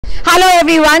Hello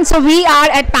everyone, so we are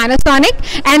at Panasonic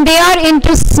and they are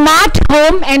into smart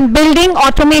home and building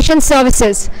automation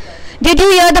services. Did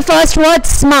you hear the first word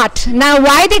smart? Now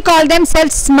why they call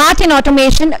themselves smart in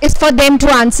automation is for them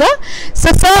to answer.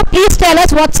 So sir, please tell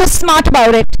us what's so smart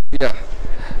about it. Yeah.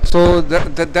 So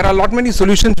there are a lot many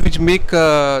solutions which make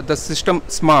the system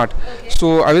smart. Okay.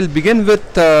 So I will begin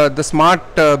with the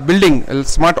smart building,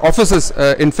 smart offices.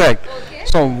 In fact, Okay.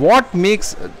 so what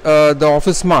makes the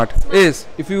office smart is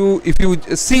if you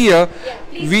see here,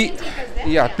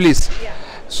 please. Yeah.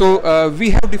 So we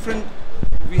have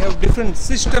different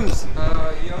systems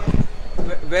here,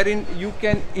 wherein you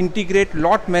can integrate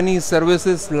lot many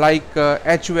services like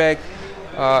HVAC,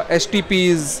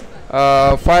 STPs.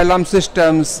 Fire alarm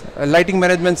systems, lighting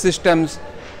management systems,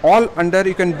 all under,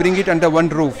 you can bring it under one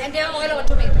roof. And they are all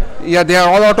automated. Yeah, they are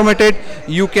all automated.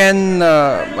 You can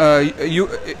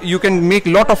you can make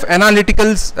lot of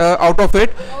analyticals out of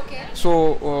it. Okay.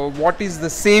 So what is the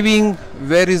saving,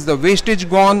 where is the wastage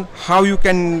gone, how you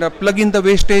can plug in the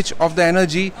wastage of the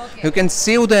energy, Okay. you can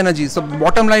save the energy. So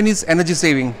bottom line is energy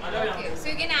saving. Okay. So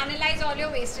you can analyze all your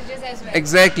wastages as well.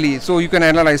 Exactly. So you can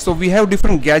analyze. So we have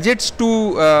different gadgets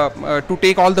to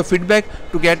take all the feedback,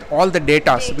 to get all the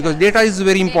data, because data is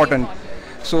very important.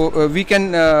 So we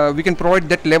can provide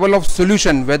that level of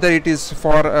solution, whether it is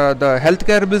for the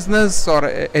healthcare business or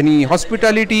any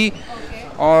hospitality,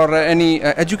 or any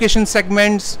education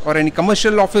segments or any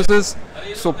commercial offices.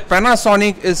 So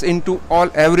Panasonic is into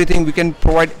everything. We can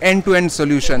provide end-to-end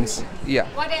solutions. Yeah.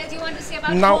 What else you want to say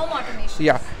about Now, home automation?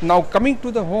 yeah. Now coming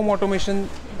to the home automation,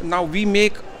 now we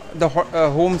make the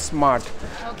home smart.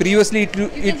 Okay. Previously, You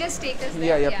can just take us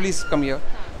there. yeah, please come here.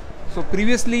 So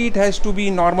previously it has to be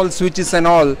normal switches and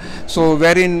all. So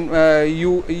wherein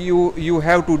you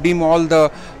have to dim all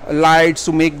the lights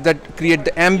to make that create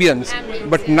the ambience.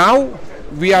 But now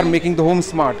we are making the home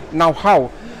smart. Now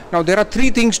how? Now there are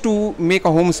three things to make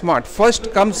a home smart.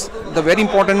 First comes the very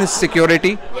important is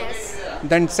security. Yes.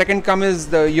 Then second is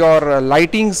your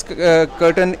lightings,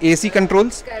 curtain, AC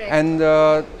controls. Correct. And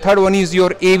third one is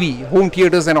your AV, home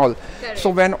theaters and all. Correct. So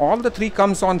when all the three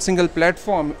comes on single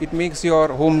platform, it makes your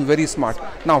home very smart.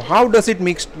 Now how does it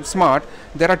make smart?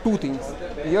 There are two things.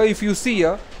 Here if you see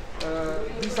here,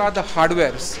 these are the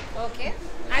hardwares. Okay.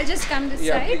 I'll just come this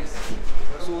Yeah, side. please.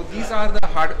 So these are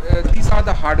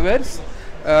the hardwares.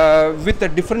 With the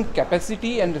different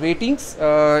capacity and ratings.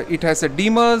 It has a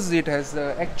dimmers, it has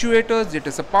actuators, it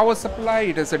has a power supply,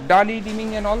 it has a DALI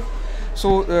dimming and all.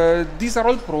 So these are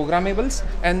all programmables,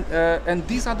 and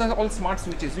these are all smart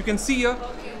switches. You can see here,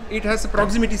 it has a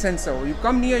proximity sensor. You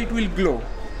come near, it will glow.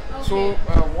 So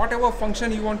whatever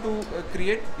function you want to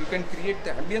create, you can create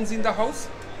the ambience in the house,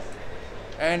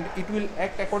 and it will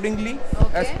act accordingly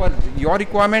as per your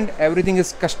requirement. Everything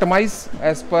is customized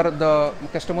as per the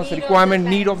customer's requirement,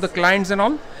 need of the clients and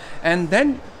all. And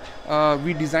then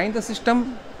we design the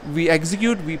system, we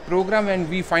execute, we program, and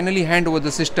we finally hand over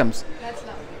the systems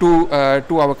to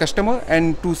our customer.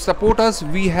 And to support us,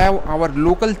 we have our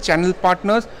local channel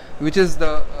partners, which is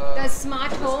the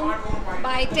Smart Home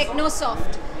by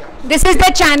Technosoft. This is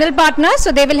the channel partner,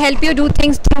 so they will help you do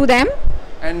things through them.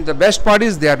 And the best part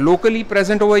is they are locally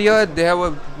present over here. They have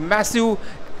a massive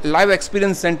live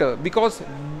experience center, because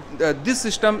this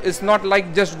system is not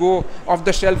like just go off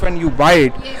the shelf and you buy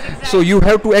it. Yes, exactly. So you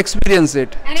have to experience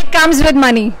it. And it comes with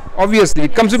money. Obviously,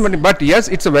 it comes with money, but yes,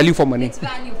 it's a value for money. It's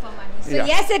value for money. So Yeah.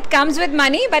 yes, it comes with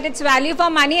money, but it's value for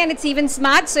money, and it's even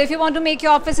smart. So if you want to make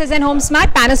your offices and home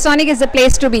smart, Panasonic is the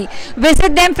place to be.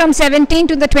 Visit them from 17th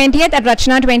to the 20th at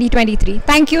Rachana 2023.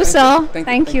 Thank you, sir. Thank you.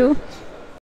 Thank you.